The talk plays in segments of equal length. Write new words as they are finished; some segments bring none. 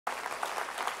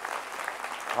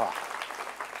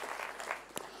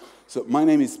So my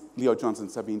name is Leo Johnson.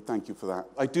 Sabine, thank you for that.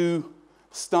 I do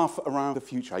stuff around the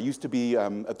future. I used to be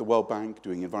at the World Bank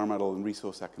doing environmental and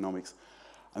resource economics,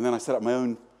 and then I set up my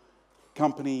own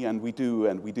company, and we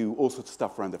do all sorts of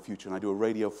stuff around the future. And I do a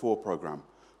Radio 4 program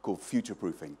called Future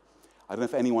Proofing. I don't know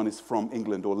if anyone is from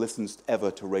England or listens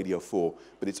ever to Radio 4,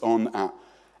 but it's on at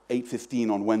 8:15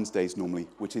 on Wednesdays normally,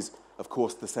 which is, of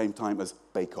course, the same time as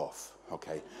Bake Off.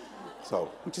 Okay.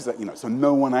 So, which is, so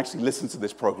no one actually listens to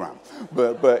this program,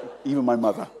 but even my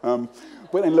mother.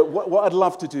 But look, what I'd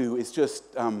love to do is just,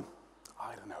 I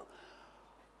don't know.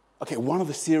 Okay, one of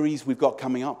the series we've got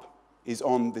coming up is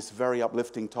on this very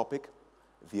uplifting topic,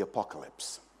 the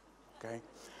apocalypse. Okay,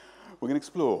 we're going to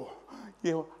explore,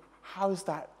 how's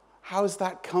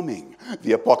that coming,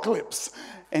 the apocalypse?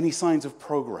 Any signs of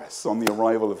progress on the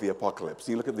arrival of the apocalypse?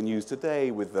 You look at the news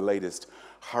today with the latest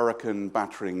hurricane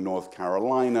battering North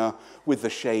Carolina, with the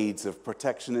shades of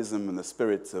protectionism and the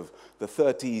spirits of the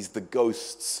 30s, the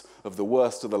ghosts of the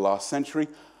worst of the last century.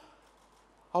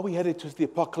 Are we headed to the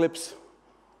apocalypse,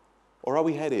 or are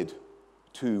we headed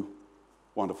to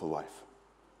wonderful life?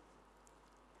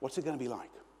 What's it going to be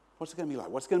like? What's it going to be like?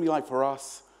 What's it going to be like for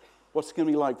us? What's it going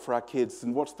to be like for our kids?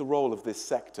 And what's the role of this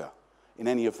sector in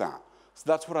any of that? So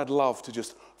that's what I'd love to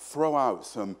just throw out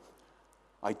some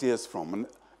ideas from. And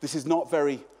this is not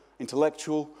very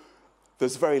intellectual.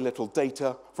 There's very little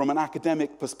data. From an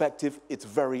academic perspective, it's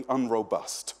very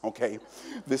unrobust, okay?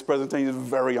 This presentation is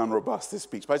very unrobust, this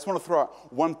speech. But I just want to throw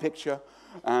out one picture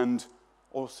and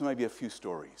also maybe a few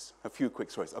stories, a few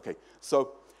quick stories. Okay,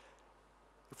 so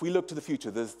if we look to the future,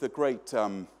 there's the great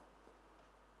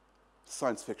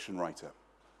science fiction writer,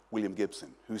 William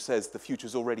Gibson, who says the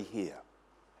future's already here.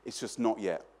 It's just not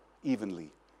yet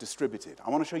evenly distributed.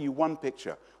 I want to show you one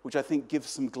picture, which I think gives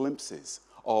some glimpses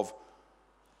of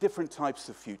different types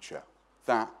of future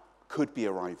that could be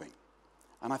arriving.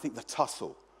 And I think the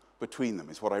tussle between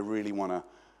them is what I really want to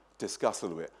discuss a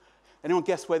little bit. Anyone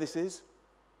guess where this is?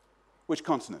 Which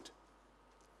continent?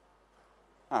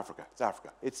 Africa. It's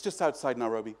Africa. It's just outside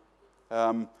Nairobi.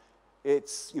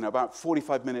 It's about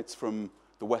 45 minutes from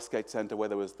the Westgate Center where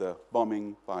there was the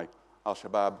bombing by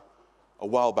Al-Shabaab a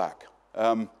while back.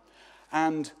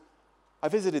 And I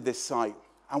visited this site,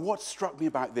 and what struck me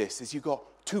about this is you've got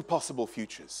two possible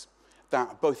futures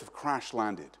that both have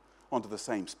crash-landed onto the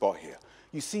same spot here.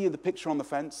 You see in the picture on the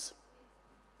fence,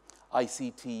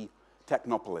 ICT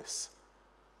Technopolis.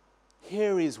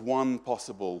 Here is one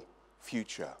possible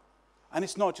future. And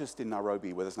it's not just in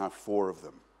Nairobi, where there's now 4 of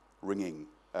them ringing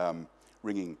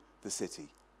the city.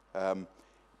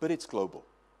 But it's global.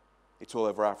 It's all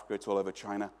over Africa, it's all over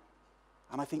China.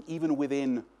 And I think even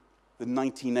within the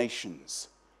 90 nations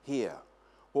here,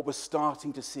 what we're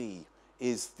starting to see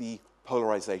is the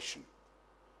polarization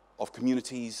of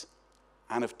communities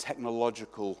and of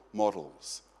technological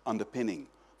models underpinning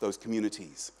those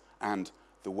communities and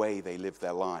the way they live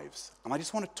their lives. And I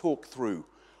just want to talk through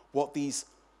what these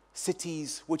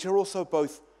cities, which are also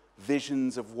both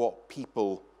visions of what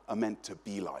people are meant to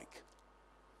be like,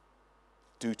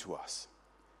 do to us.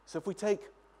 So if we take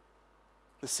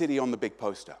the city on the big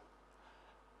poster,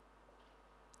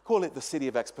 call it the city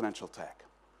of exponential tech,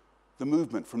 the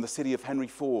movement from the city of Henry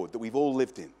Ford that we've all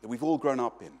lived in, that we've all grown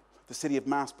up in, the city of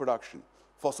mass production,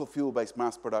 fossil fuel-based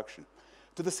mass production,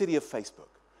 to the city of Facebook,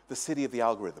 the city of the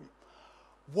algorithm.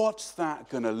 What's that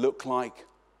going to look like?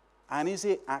 And is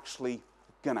it actually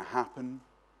going to happen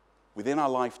within our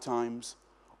lifetimes,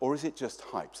 or is it just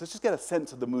hype? So let's just get a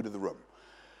sense of the mood of the room.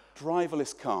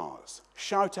 Driverless cars.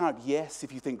 Shout out yes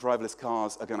if you think driverless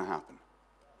cars are going to happen.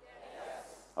 Yes.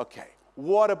 Okay.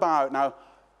 What about, now,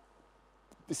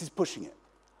 this is pushing it.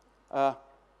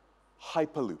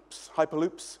 Hyperloops.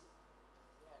 Hyperloops?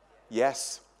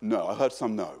 Yes? No. I heard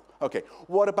some no. Okay.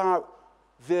 What about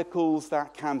vehicles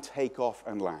that can take off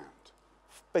and land?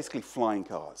 Basically flying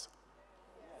cars.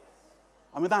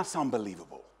 I mean, that's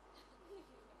unbelievable.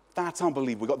 That's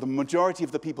unbelievable. We got the majority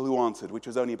of the people who answered, which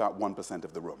was only about 1%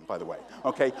 of the room, by the way,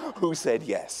 okay, who said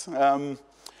yes.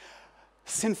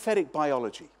 Synthetic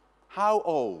biology. How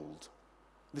old?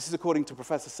 This is according to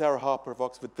Professor Sarah Harper of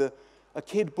Oxford, a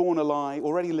kid born alive,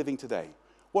 already living today.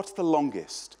 What's the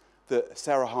longest that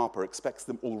Sarah Harper expects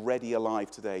them already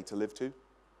alive today to live to?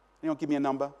 Anyone give me a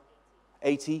number?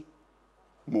 80?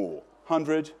 More.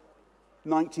 100?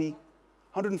 90?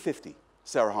 150,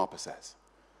 Sarah Harper says.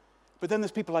 But then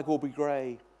there's people like Aubrey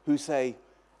Gray who say,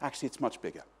 actually, it's much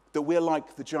bigger. That we're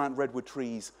like the giant redwood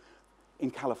trees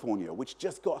in California, which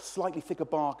just got a slightly thicker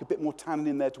bark, a bit more tannin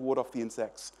in there to ward off the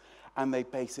insects, and they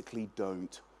basically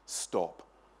don't stop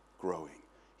growing.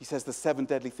 He says the 7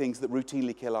 deadly things that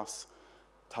routinely kill us,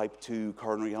 type 2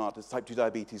 coronary heart disease, type 2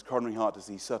 diabetes, coronary heart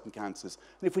disease, certain cancers.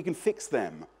 And if we can fix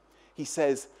them, he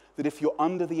says that if you're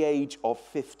under the age of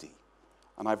 50,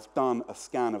 and I've done a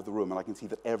scan of the room, and I can see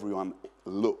that everyone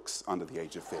looks under the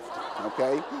age of 50,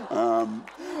 okay?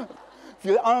 If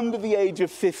you're under the age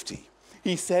of 50,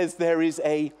 he says there is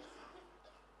a,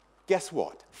 guess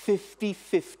what,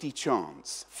 50-50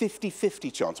 chance,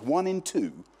 50-50 chance, 1 in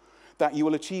 2, that you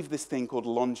will achieve this thing called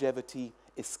longevity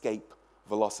escape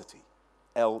velocity,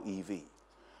 LEV.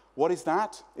 What is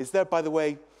that? Is there, by the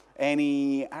way,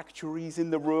 any actuaries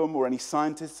in the room or any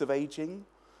scientists of aging?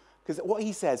 Because what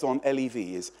he says on LEV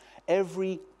is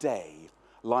every day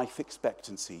life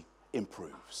expectancy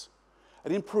improves.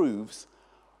 It improves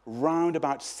round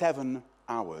about 7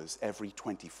 hours every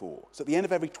 24. So at the end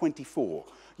of every 24,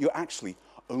 you're actually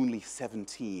only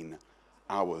 17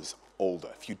 hours older,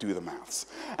 if you do the maths.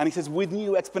 And he says, with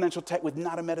new exponential tech, with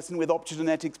nanomedicine, with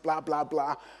optogenetics, blah, blah,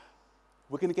 blah,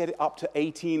 we're going to get it up to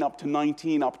 18, up to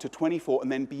 19, up to 24,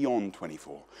 and then beyond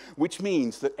 24. Which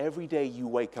means that every day you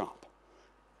wake up,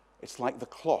 it's like the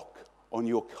clock on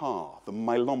your car, the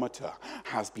mileometer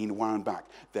has been wound back.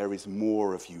 There is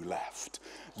more of you left.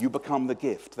 You become the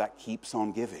gift that keeps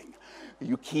on giving.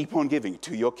 You keep on giving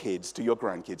to your kids, to your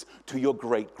grandkids, to your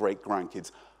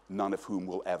great-great-grandkids, none of whom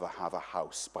will ever have a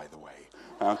house, by the way,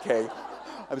 okay?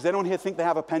 Does anyone here think they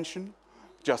have a pension?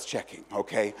 Just checking,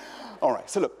 okay? All right,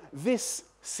 so look, this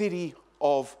city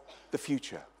of the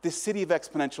future, this city of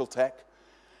exponential tech,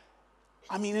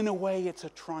 I mean, in a way, it's a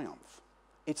triumph.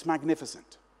 It's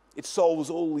magnificent. It solves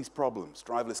all these problems,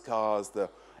 driverless cars, the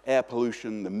air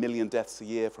pollution, the 1 million deaths a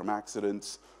year from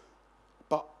accidents.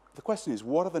 But the question is,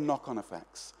 what are the knock-on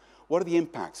effects? What are the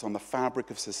impacts on the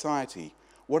fabric of society?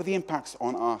 What are the impacts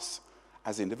on us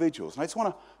as individuals? And I just want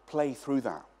to play through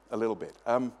that a little bit.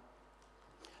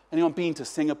 Anyone been to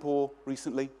Singapore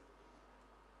recently?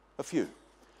 A few.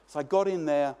 So I got in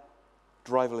their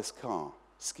driverless car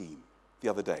scheme the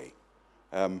other day,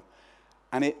 and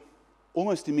it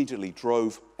almost immediately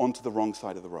drove onto the wrong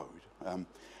side of the road,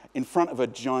 in front of a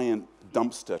giant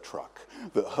dumpster truck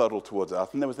that hurtled towards us,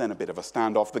 and there was then a bit of a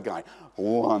standoff. The guy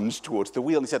lunged towards the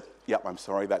wheel, and he said, yep, I'm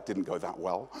sorry, that didn't go that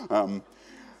well.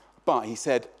 But he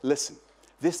said, listen,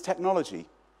 this technology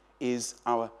is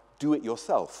our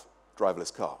do-it-yourself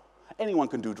driverless car. Anyone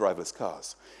can do driverless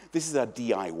cars. This is a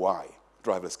DIY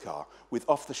driverless car with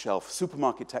off-the-shelf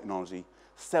supermarket technology,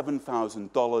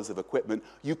 $7,000 of equipment.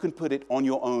 You can put it on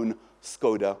your own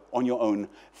Skoda, on your own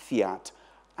Fiat,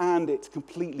 and it's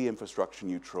completely infrastructure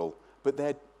neutral. But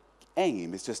their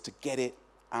aim is just to get it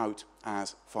out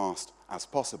as fast as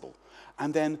possible.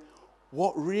 And then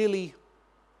what really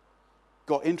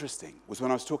got interesting was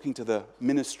when I was talking to the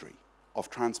Ministry of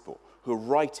Transport, who are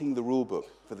writing the rule book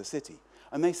for the city.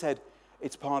 And they said,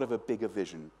 it's part of a bigger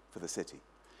vision for the city.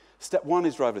 Step 1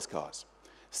 is driverless cars.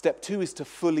 Step 2 is to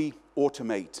fully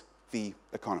automate the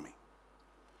economy.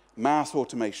 Mass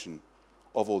automation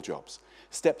of all jobs.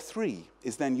 Step 3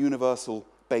 is then universal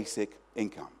basic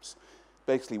incomes.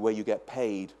 Basically where you get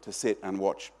paid to sit and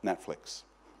watch Netflix.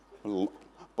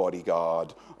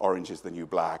 Bodyguard, Orange is the New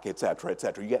Black, etc.,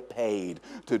 etc. You get paid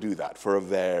to do that for a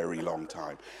very long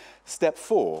time. Step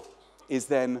 4 is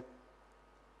then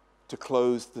to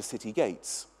close the city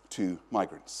gates to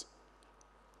migrants,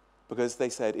 because they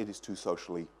said it is too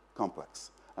socially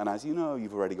complex. And as you know,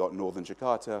 you've already got northern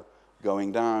Jakarta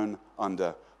going down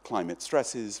under climate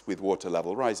stresses with water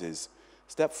level rises.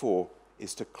 Step 4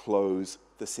 is to close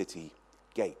the city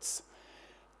gates.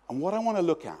 And what I want to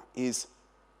look at is,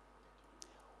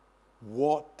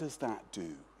 what does that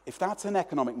do? If that's an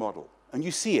economic model, and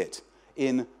you see it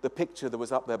in the picture that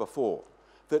was up there before,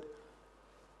 that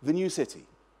the new city,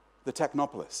 the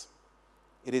Technopolis,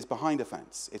 it is behind a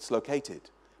fence. It's located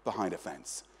behind a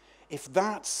fence. If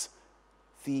that's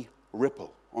the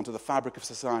ripple onto the fabric of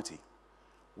society,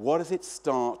 what does it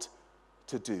start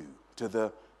to do to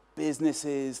the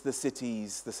businesses, the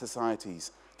cities, the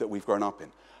societies that we've grown up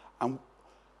in? And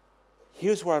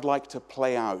here's where I'd like to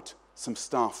play out some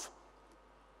stuff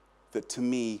that to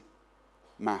me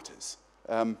matters.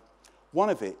 One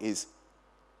of it is,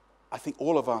 I think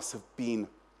all of us have been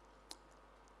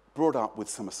brought up with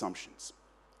some assumptions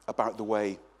about the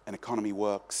way an economy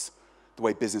works, the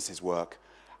way businesses work.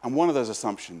 And one of those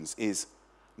assumptions is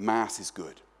mass is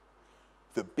good,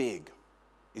 that big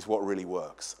is what really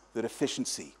works, that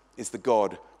efficiency is the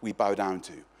god we bow down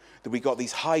to, that we got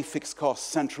these high fixed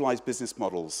cost, centralized business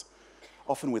models,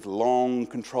 often with long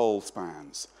control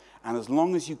spans. And as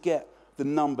long as you get the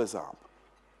numbers up,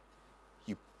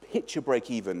 you hit your break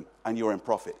even and you're in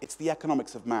profit. It's the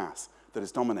economics of mass that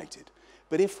is dominated.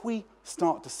 But if we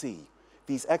start to see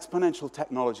these exponential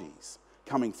technologies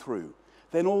coming through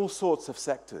then all sorts of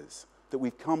sectors that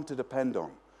we've come to depend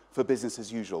on for business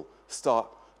as usual start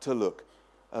to look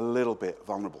a little bit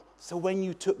vulnerable. So when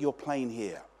you took your plane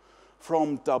here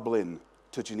from Dublin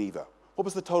to Geneva, what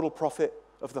was the total profit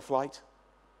of the flight?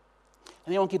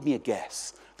 Anyone give me a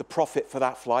guess? The profit for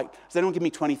that flight? Does anyone give me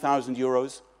 20,000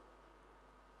 euros?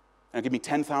 And give me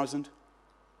 10,000?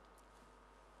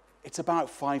 It's about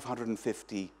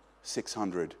 550,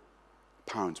 600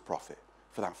 pounds profit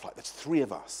for that flight. That's 3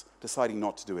 of us deciding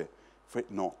not to do it for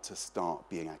it not to start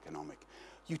being economic.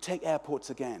 You take airports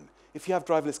again. If you have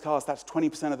driverless cars, that's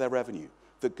 20% of their revenue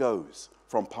that goes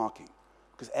from parking,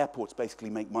 because airports basically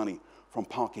make money from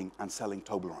parking and selling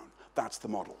Toblerone. That's the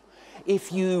model.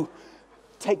 If you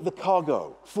take the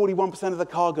cargo, 41% of the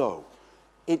cargo,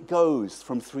 it goes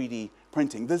from 3D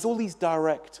printing. There's all these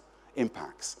direct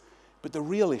impacts, but the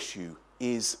real issue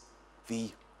is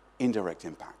the indirect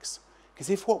impacts. Because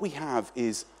if what we have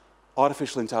is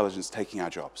artificial intelligence taking our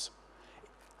jobs,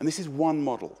 and this is one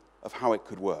model of how it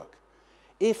could work,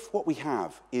 if what we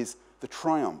have is the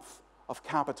triumph of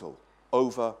capital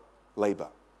over labor,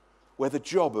 where the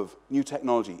job of new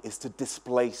technology is to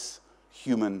displace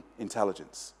human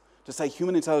intelligence, to say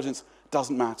human intelligence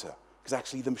doesn't matter, because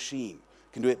actually the machine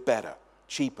can do it better,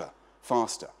 cheaper,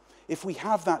 faster. If we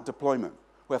have that deployment,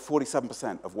 where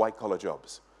 47% of white-collar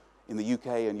jobs in the UK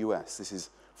and US, this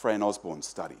is Frey and Osborne's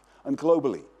study, and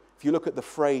globally, if you look at the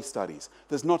Frey studies,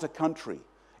 there's not a country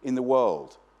in the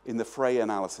world in the Frey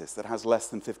analysis that has less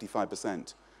than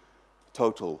 55%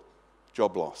 total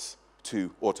job loss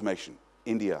to automation.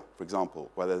 India, for example,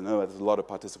 where there's a lot of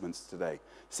participants today,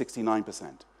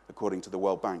 69%, according to the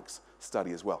World Bank's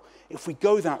study as well. If we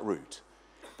go that route,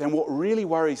 then what really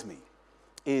worries me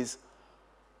is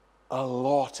a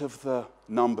lot of the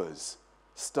numbers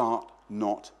start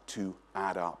not to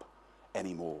add up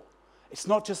anymore. It's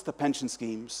not just the pension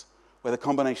schemes, where the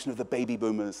combination of the baby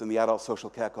boomers and the adult social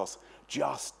care costs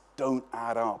just don't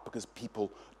add up because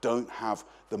people don't have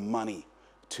the money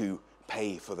to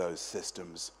pay for those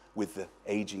systems with the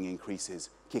aging increases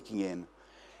kicking in.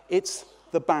 It's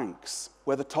the banks,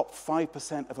 where the top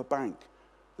 5% of a bank,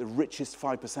 the richest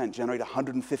 5%, generate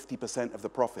 150% of the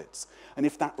profits. And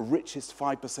if that richest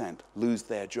 5% lose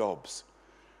their jobs,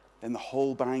 then the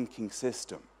whole banking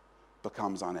system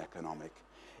becomes uneconomic.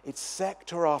 It's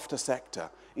sector after sector,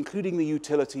 including the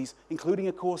utilities, including,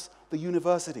 of course, the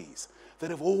universities, that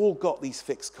have all got these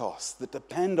fixed costs that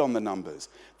depend on the numbers.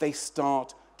 They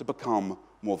start to become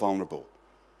more vulnerable.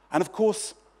 And of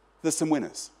course, there's some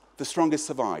winners. The strongest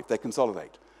survive, they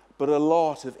consolidate. But a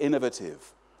lot of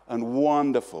innovative and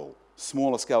wonderful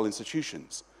smaller scale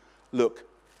institutions look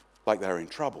like they're in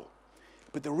trouble.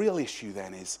 But the real issue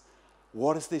then is,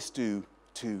 what does this do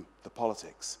to the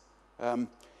politics?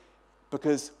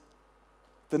 Because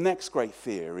the next great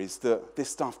fear is that this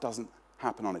stuff doesn't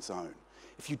happen on its own.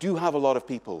 If you do have a lot of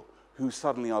people who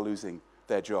suddenly are losing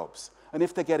their jobs, and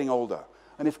if they're getting older,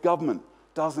 and if government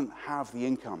doesn't have the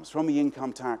incomes from the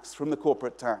income tax, from the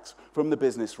corporate tax, from the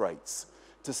business rates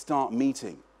to start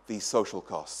meeting these social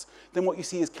costs, then what you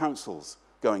see is councils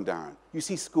going down. You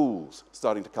see schools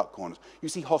starting to cut corners. You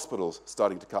see hospitals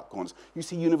starting to cut corners. You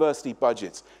see university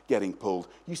budgets getting pulled.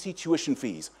 You see tuition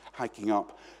fees hiking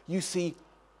up. You see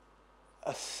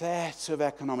a set of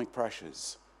economic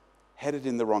pressures headed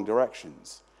in the wrong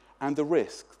directions. And the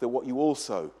risk that what you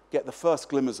also get the first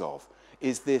glimmers of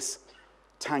is this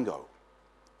tango,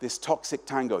 this toxic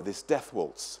tango, this death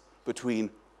waltz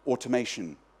between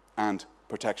automation and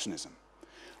protectionism,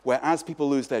 where as people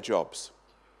lose their jobs,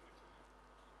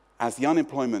 as the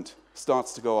unemployment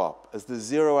starts to go up, as the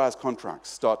zero-hours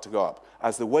contracts start to go up,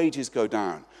 as the wages go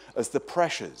down, as the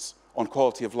pressures on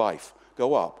quality of life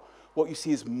go up, what you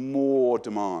see is more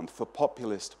demand for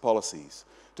populist policies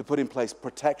to put in place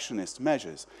protectionist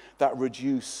measures that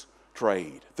reduce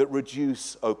trade, that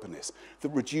reduce openness, that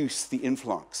reduce the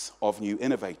influx of new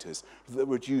innovators, that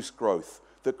reduce growth,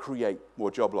 that create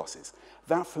more job losses.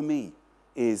 That, for me,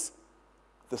 is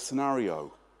the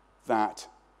scenario that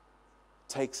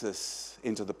takes us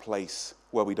into the place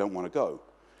where we don't want to go.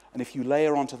 And if you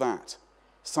layer onto that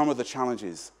some of the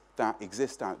challenges that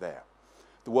exist out there,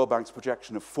 the World Bank's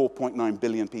projection of 4.9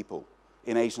 billion people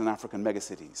in Asian and African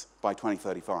megacities by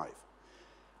 2035.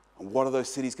 And what are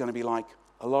those cities going to be like?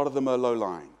 A lot of them are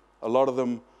low-lying. A lot of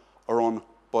them are on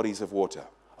bodies of water.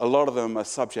 A lot of them are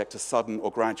subject to sudden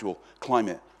or gradual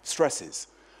climate stresses.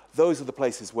 Those are the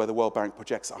places where the World Bank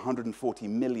projects 140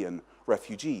 million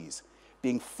refugees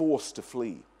being forced to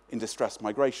flee in distressed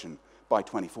migration by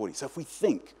 2040. So if we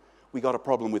think we got a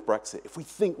problem with Brexit, if we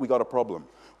think we got a problem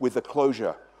with the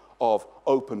closure of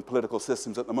open political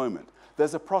systems at the moment,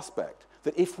 there's a prospect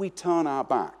that if we turn our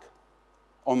back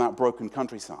on that broken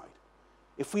countryside,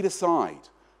 if we decide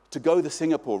to go the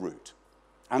Singapore route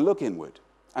and look inward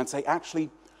and say, actually,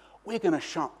 we're going to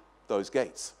shut those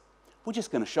gates. We're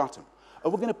just going to shut them.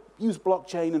 And we're going to use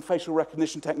blockchain and facial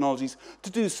recognition technologies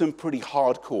to do some pretty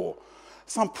hardcore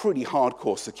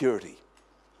security.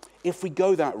 If we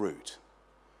go that route,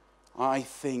 I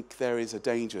think there is a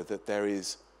danger that there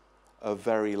is a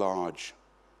very large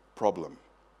problem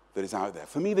that is out there.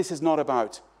 For me, this is not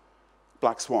about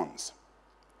black swans.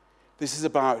 This is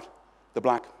about the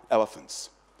black elephants.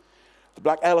 The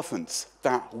black elephants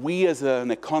that we as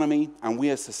an economy and we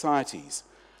as societies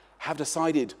have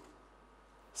decided,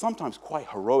 sometimes quite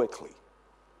heroically,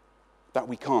 that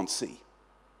we can't see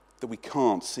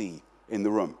in the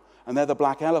room. And they're the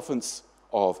black elephants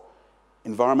of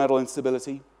environmental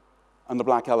instability and the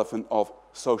black elephant of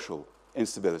social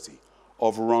instability,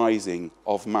 of rising,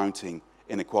 of mounting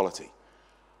inequality.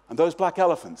 And those black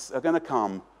elephants are going to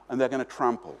come and they're going to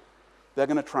trample. They're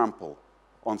going to trample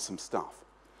on some stuff.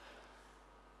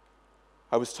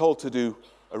 I was told to do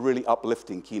a really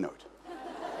uplifting keynote.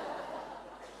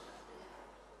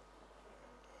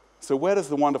 So where does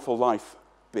the wonderful life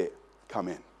bit come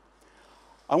in?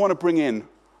 I want to bring in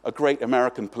a great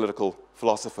American political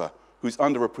philosopher who's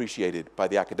underappreciated by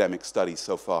the academic studies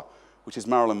so far, which is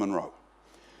Marilyn Monroe.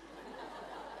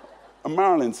 And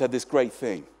Marilyn said this great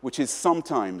thing, which is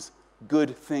sometimes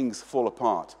good things fall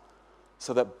apart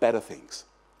so that better things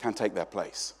can take their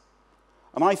place.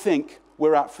 And I think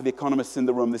we're at, for the economists in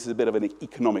the room, this is a bit of an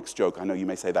economics joke. I know you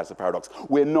may say that's a paradox.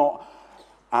 We're not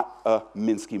at a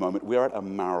Minsky moment. We're at a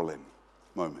Marilyn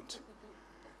moment,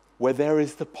 where there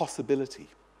is the possibility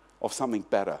of something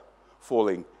better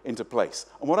falling into place.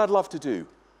 And what I'd love to do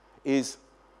is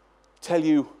tell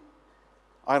you,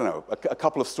 I don't know, a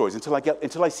couple of stories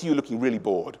until I see you looking really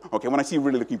bored. Okay, when I see you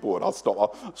really looking bored, I'll stop.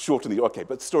 I'll shorten the. Okay,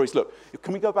 but stories. Look,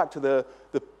 can we go back to the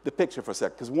picture for a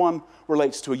sec? Because one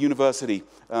relates to a university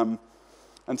and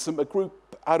a group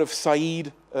out of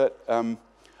Said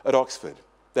at Oxford.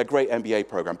 Their great MBA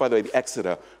program. By the way, the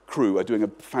Exeter crew are doing a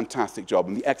fantastic job,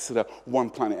 and the Exeter One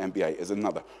Planet MBA is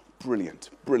another brilliant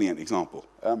example.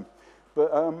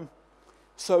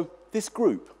 So this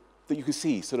group that you can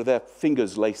see, sort of their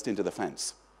fingers laced into the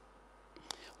fence.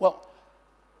 Well,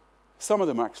 some of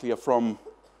them actually are from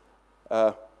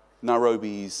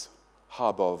Nairobi's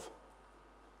hub of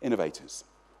innovators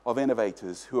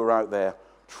who are out there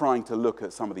trying to look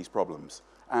at some of these problems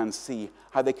and see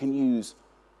how they can use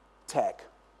tech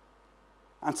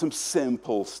and some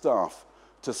simple stuff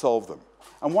to solve them.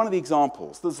 And one of the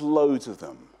examples, there's loads of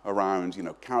them around,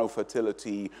 cow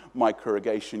fertility,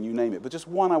 micro-irrigation, you name it. But just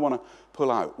one I want to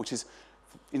pull out, which is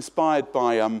inspired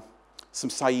by some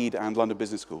Said and London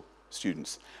Business School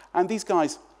students. And these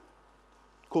guys,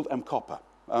 called M-Copper,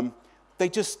 they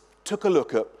just took a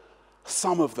look at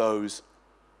some of those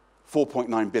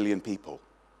 4.9 billion people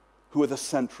who are the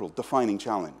central defining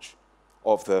challenge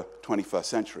of the 21st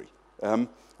century, and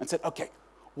said, okay,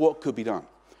 what could be done?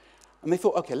 And they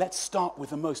thought, okay, let's start with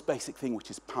the most basic thing, which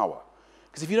is power.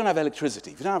 Because if you don't have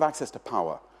electricity, if you don't have access to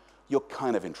power, you're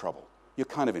kind of in trouble.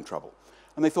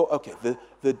 And they thought, okay,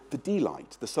 the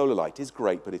D-light, the solar light, is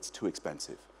great, but it's too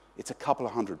expensive. It's a couple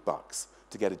of $100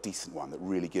 to get a decent one that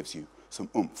really gives you some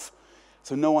oomph.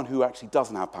 So no one who actually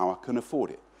doesn't have power can afford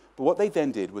it. But what they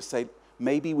then did was say,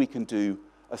 maybe we can do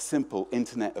a simple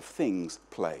Internet of Things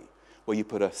play, where you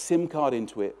put a SIM card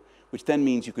into it, which then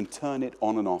means you can turn it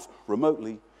on and off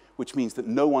remotely, which means that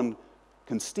no one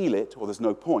can steal it, or there's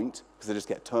no point, because they just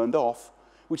get turned off,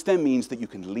 which then means that you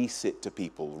can lease it to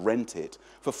people, rent it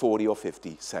for 40 or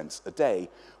 50 cents a day,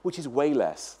 which is way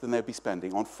less than they'd be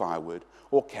spending on firewood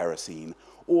or kerosene,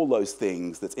 all those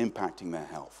things that's impacting their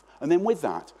health. And then with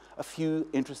that, a few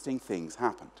interesting things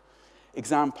happened.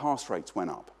 Exam pass rates went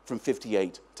up from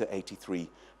 58 to 83%.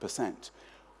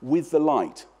 With the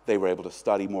light, they were able to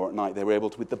study more at night. They were able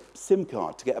to, with the SIM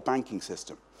card, to get a banking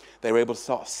system. They were able to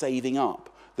start saving up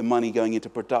the money going into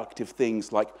productive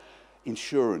things like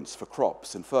insurance for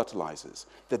crops and fertilizers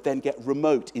that then get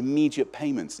remote, immediate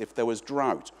payments if there was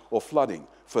drought or flooding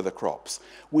for the crops.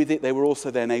 With it, they were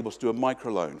also then able to do a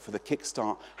microloan for the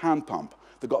Kickstart hand pump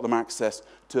that got them access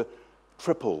to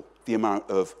triple the amount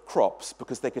of crops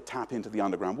because they could tap into the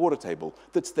underground water table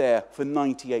that's there for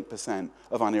 98%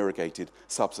 of unirrigated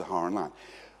sub-Saharan land.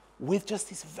 With just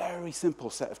this very simple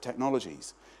set of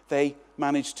technologies, they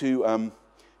managed to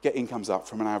get incomes up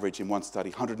from an average, in one study,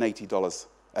 $180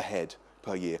 a head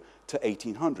per year to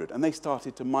 $1,800. And they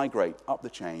started to migrate up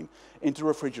the chain into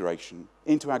refrigeration,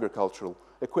 into agricultural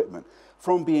equipment,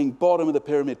 from being bottom of the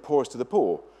pyramid, poorest of the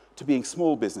poor, to being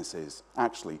small businesses,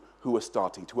 actually, who are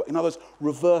starting to work. In other words,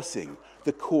 reversing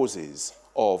the causes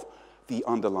of the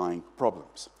underlying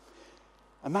problems.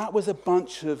 And that was a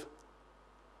bunch of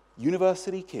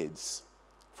university kids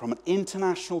from an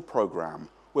international program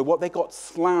where what they got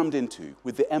slammed into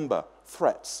with the EMBA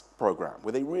threats program,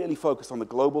 where they really focused on the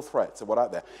global threats of what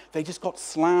out there, they just got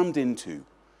slammed into,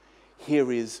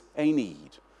 here is a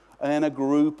need. And then a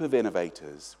group of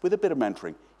innovators with a bit of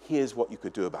mentoring, here's what you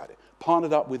could do about it.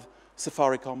 Partnered up with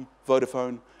Safaricom,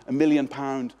 Vodafone, £1 million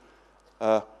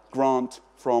grant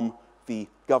from the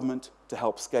government to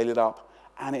help scale it up,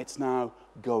 and it's now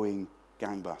going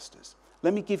gangbusters.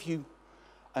 Let me give you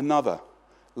another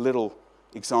little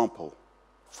example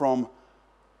from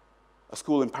a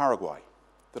school in Paraguay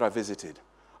that I visited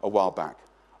a while back.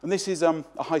 And this is a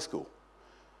high school.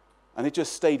 And it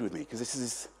just stayed with me, because this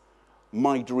is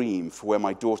my dream for where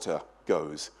my daughter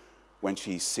goes when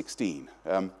she's 16.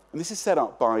 And this is set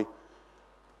up by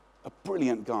a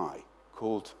brilliant guy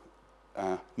called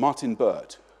Martin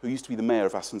Burt, who used to be the mayor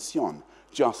of Asunción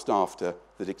just after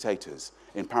the dictators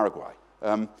in Paraguay.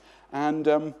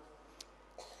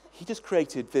 He just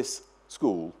created this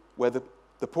school where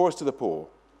the poorest of the poor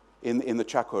in the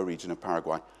Chaco region of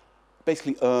Paraguay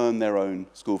basically earn their own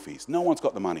school fees. No one's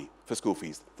got the money for school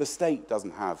fees. The state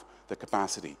doesn't have the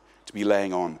capacity to be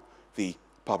laying on the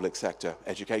public sector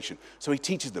education. So he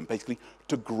teaches them basically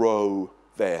to grow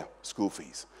their school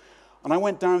fees. And I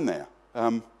went down there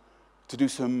to do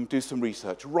some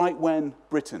research right when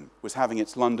Britain was having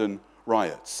its London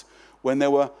riots, when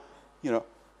there were,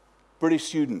 British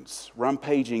students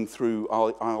rampaging through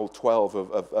aisle 12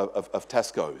 of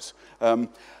Tesco's.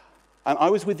 And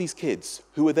I was with these kids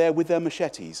who were there with their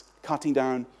machetes cutting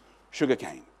down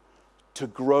sugarcane to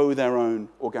grow their own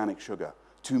organic sugar,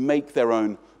 to make their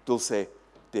own dulce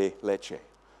de leche.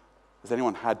 Has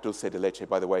anyone had dulce de leche,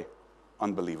 by the way?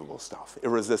 Unbelievable stuff,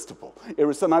 irresistible.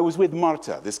 And I was with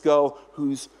Marta, this girl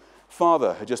whose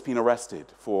father had just been arrested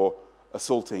for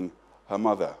assaulting her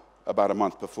mother about a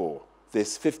month before.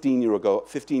 This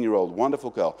 15-year-old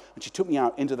wonderful girl, and she took me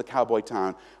out into the cowboy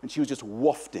town, and she was just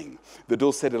wafting the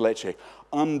dulce de leche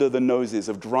under the noses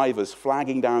of drivers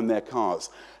flagging down their cars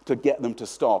to get them to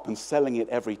stop and selling it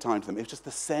every time to them. It was just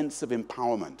the sense of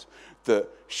empowerment that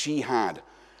she had.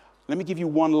 Let me give you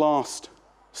one last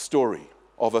story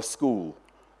of a school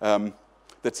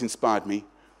that's inspired me,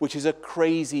 which is a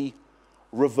crazy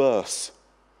reverse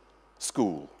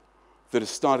school that has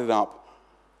started up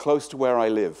close to where I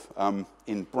live,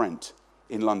 in Brent,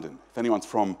 in London. If anyone's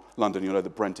from London, you'll know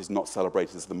that Brent is not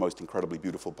celebrated as the most incredibly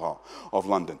beautiful part of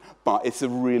London. But it's a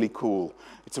really cool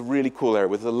area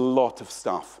with a lot of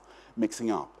stuff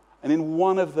mixing up. And in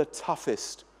one of the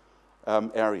toughest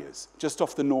areas, just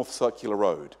off the North Circular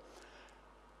Road,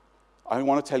 I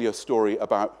want to tell you a story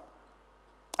about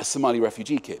a Somali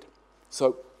refugee kid.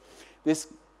 So this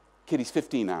kid, he's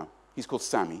 15 now. He's called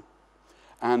Sammy.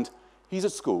 And he's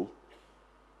at school,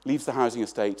 leaves the housing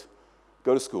estate,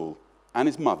 go to school, and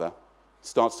his mother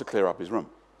starts to clear up his room.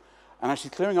 And as she's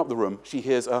clearing up the room, she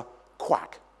hears a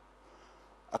quack,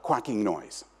 a quacking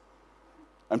noise.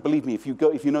 And believe me, if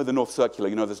you know the North Circular,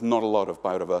 you know there's not a lot of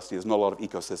biodiversity, there's not a lot of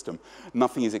ecosystem.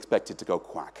 Nothing is expected to go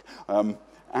quack.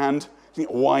 And you think,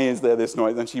 why is there this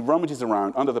noise? And she rummages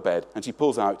around under the bed, and she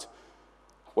pulls out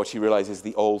what she realizes is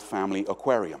the old family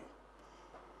aquarium,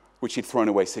 which she'd thrown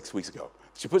away 6 weeks ago.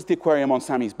 She puts the aquarium on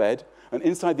Sammy's bed, and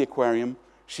inside the aquarium,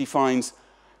 she finds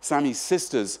Sammy's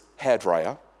sister's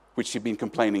hairdryer, which she'd been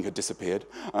complaining had disappeared,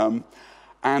 and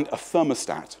a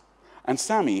thermostat. And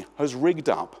Sammy has rigged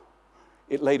up,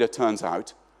 it later turns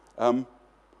out,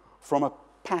 from a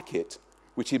packet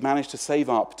which he'd managed to save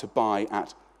up to buy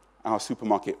at our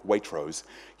supermarket Waitrose.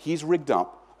 He's rigged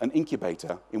up an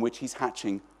incubator in which he's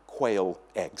hatching quail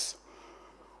eggs.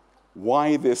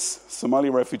 Why this Somali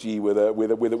refugee with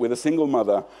a single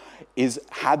mother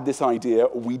had this idea,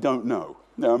 we don't know.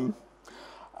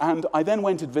 And I then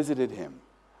went and visited him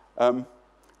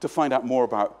to find out more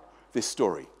about this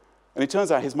story. And it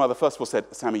turns out his mother first of all said,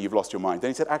 Sammy, you've lost your mind. Then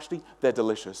he said, actually, they're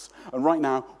delicious. And right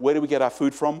now, where do we get our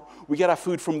food from? We get our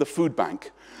food from the food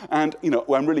bank. And,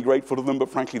 I'm really grateful to them, but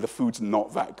frankly, the food's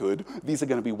not that good. These are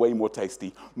going to be way more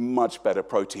tasty, much better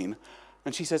protein.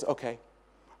 And she says, okay.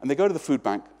 And they go to the food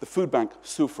bank. The food bank,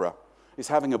 Sufra, is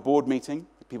having a board meeting,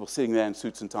 people sitting there in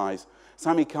suits and ties.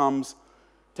 Sammy comes,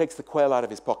 takes the quail out of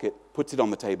his pocket, puts it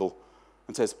on the table,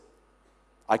 and says,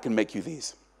 I can make you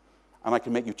these. And I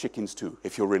can make you chickens too,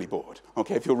 if you're really bored.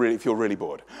 Okay, if you're really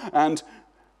bored. And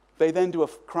they then do a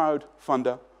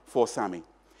crowdfunder for Sammy.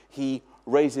 He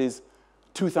raises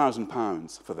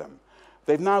 £2,000 for them.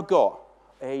 They've now got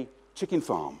a chicken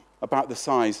farm about the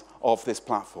size of this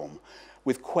platform,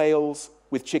 with quails,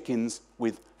 with chickens,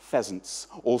 with pheasants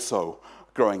also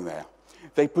growing there.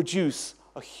 They produce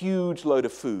a huge load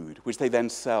of food, which they then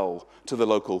sell to the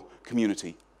local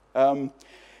community.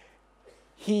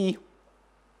 He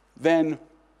then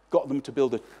got them to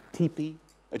build a teepee,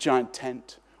 a giant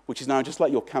tent, which is now just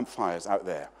like your campfires out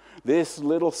there. This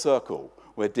little circle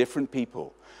where different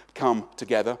people come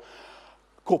together.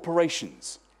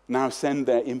 Corporations now send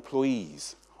their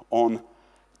employees on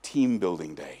team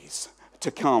building days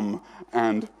to come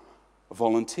and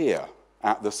volunteer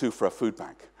at the Sufra food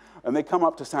bank. And they come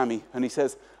up to Sammy and he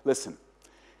says, listen,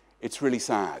 it's really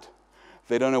sad.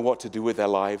 They don't know what to do with their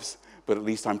lives, but at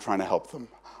least I'm trying to help them.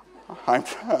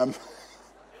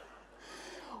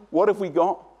 What have we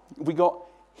got? We got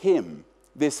him,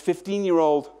 this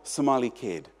 15-year-old Somali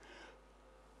kid,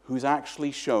 who's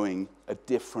actually showing a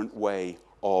different way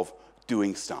of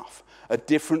doing stuff, a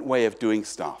different way of doing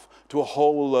stuff to a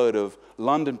whole load of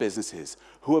London businesses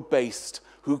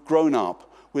who've grown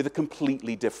up with a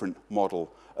completely different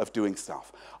model of doing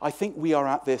stuff. I think we are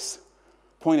at this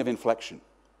point of inflection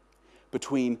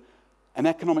between an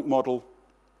economic model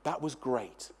that was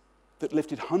great, that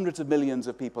lifted hundreds of millions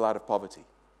of people out of poverty,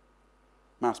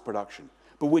 mass production,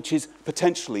 but which is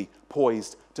potentially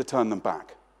poised to turn them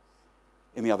back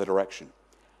in the other direction,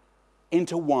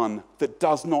 into one that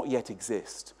does not yet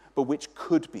exist, but which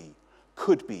could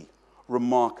be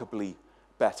remarkably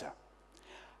better.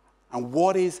 And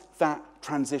what is that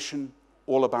transition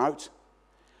all about?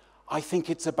 I think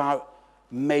it's about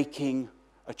making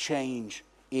a change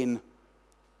in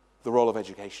the role of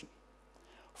education.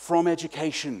 From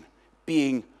education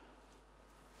being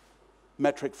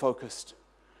metric-focused,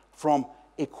 from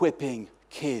equipping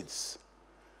kids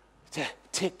to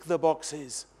tick the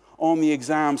boxes on the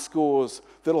exam scores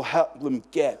that'll help them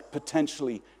get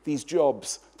potentially these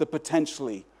jobs that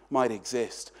potentially might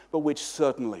exist, but which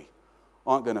certainly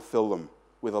aren't going to fill them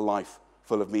with a life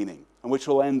full of meaning, and which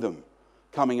will end them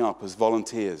coming up as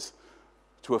volunteers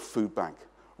to a food bank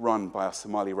run by a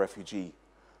Somali refugee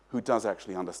who does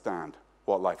actually understand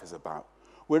what life is about.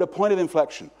 We're at a point of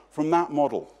inflection from that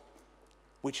model,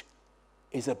 which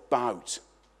is about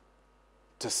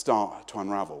to start to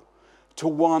unravel, to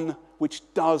one which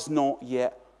does not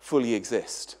yet fully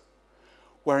exist,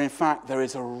 where in fact there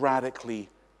is a radically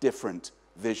different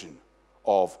vision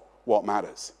of what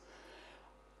matters.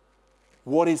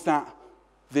 What is that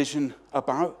vision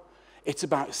about? It's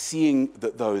about seeing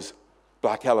that those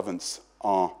black elephants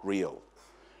are real,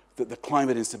 that the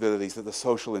climate instabilities, that the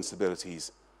social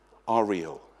instabilities are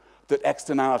real, that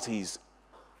externalities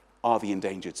are the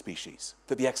endangered species,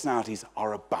 that the externalities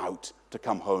are about to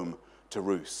come home to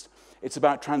roost. It's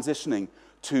about transitioning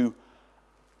to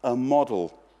a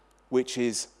model which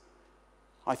is,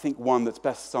 I think, one that's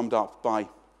best summed up by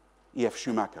E.F.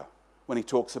 Schumacher when he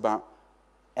talks about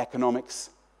economics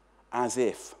as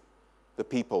if the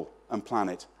people and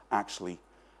planet actually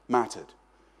mattered.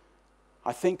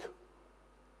 I think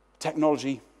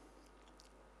technology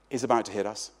is about to hit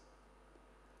us,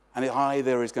 and it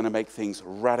either is going to make things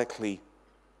radically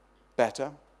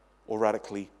better or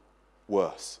radically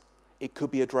worse. It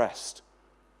could be addressed,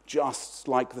 just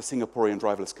like the Singaporean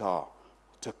driverless car,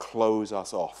 to close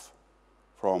us off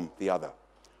from the other.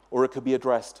 Or it could be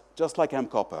addressed, just like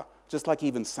M-Copper, just like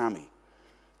even Sammy,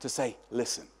 to say,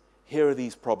 listen, here are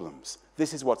these problems.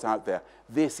 This is what's out there.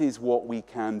 This is what we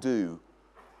can do.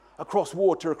 Across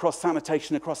water, across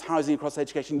sanitation, across housing, across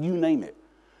education, you name it.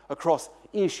 Across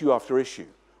issue after issue.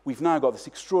 We've now got this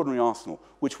extraordinary arsenal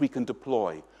which we can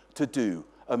deploy to do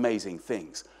amazing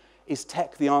things. Is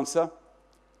tech the answer?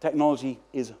 Technology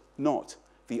is not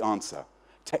the answer.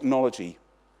 Technology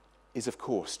is, of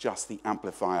course, just the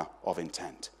amplifier of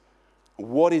intent.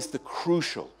 What is the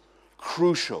crucial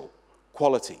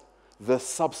quality, the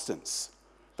substance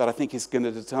that I think is going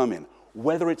to determine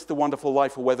whether it's the wonderful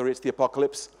life or whether it's the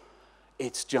apocalypse?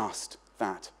 It's just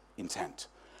that intent.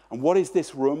 And what is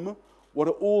this room? What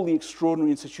are all the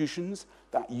extraordinary institutions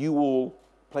that you all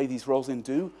play these roles in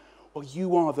do? Well,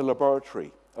 you are the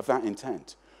laboratory of that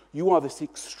intent. You are this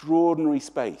extraordinary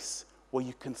space where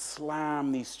you can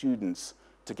slam these students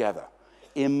together,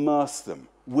 immerse them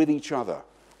with each other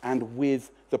and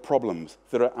with the problems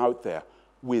that are out there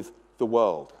with the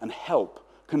world, and help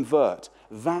convert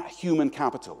that human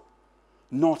capital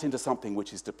not into something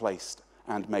which is displaced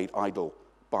and made idle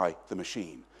by the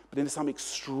machine, but into some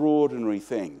extraordinary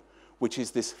thing which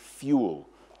is this fuel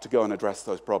to go and address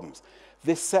those problems.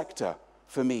 This sector,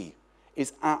 for me,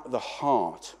 is at the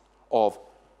heart of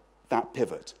that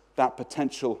pivot, that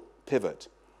potential pivot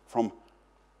from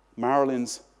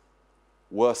Marilyn's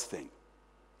worst thing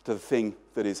to the thing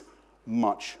that is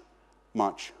much,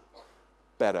 much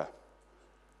better.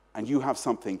 And you have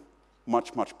something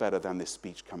much, much better than this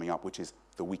speech coming up, which is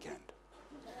the weekend.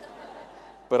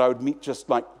 but I would just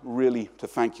like really to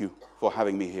thank you for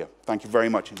having me here. Thank you very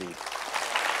much indeed.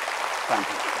 Thank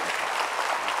you.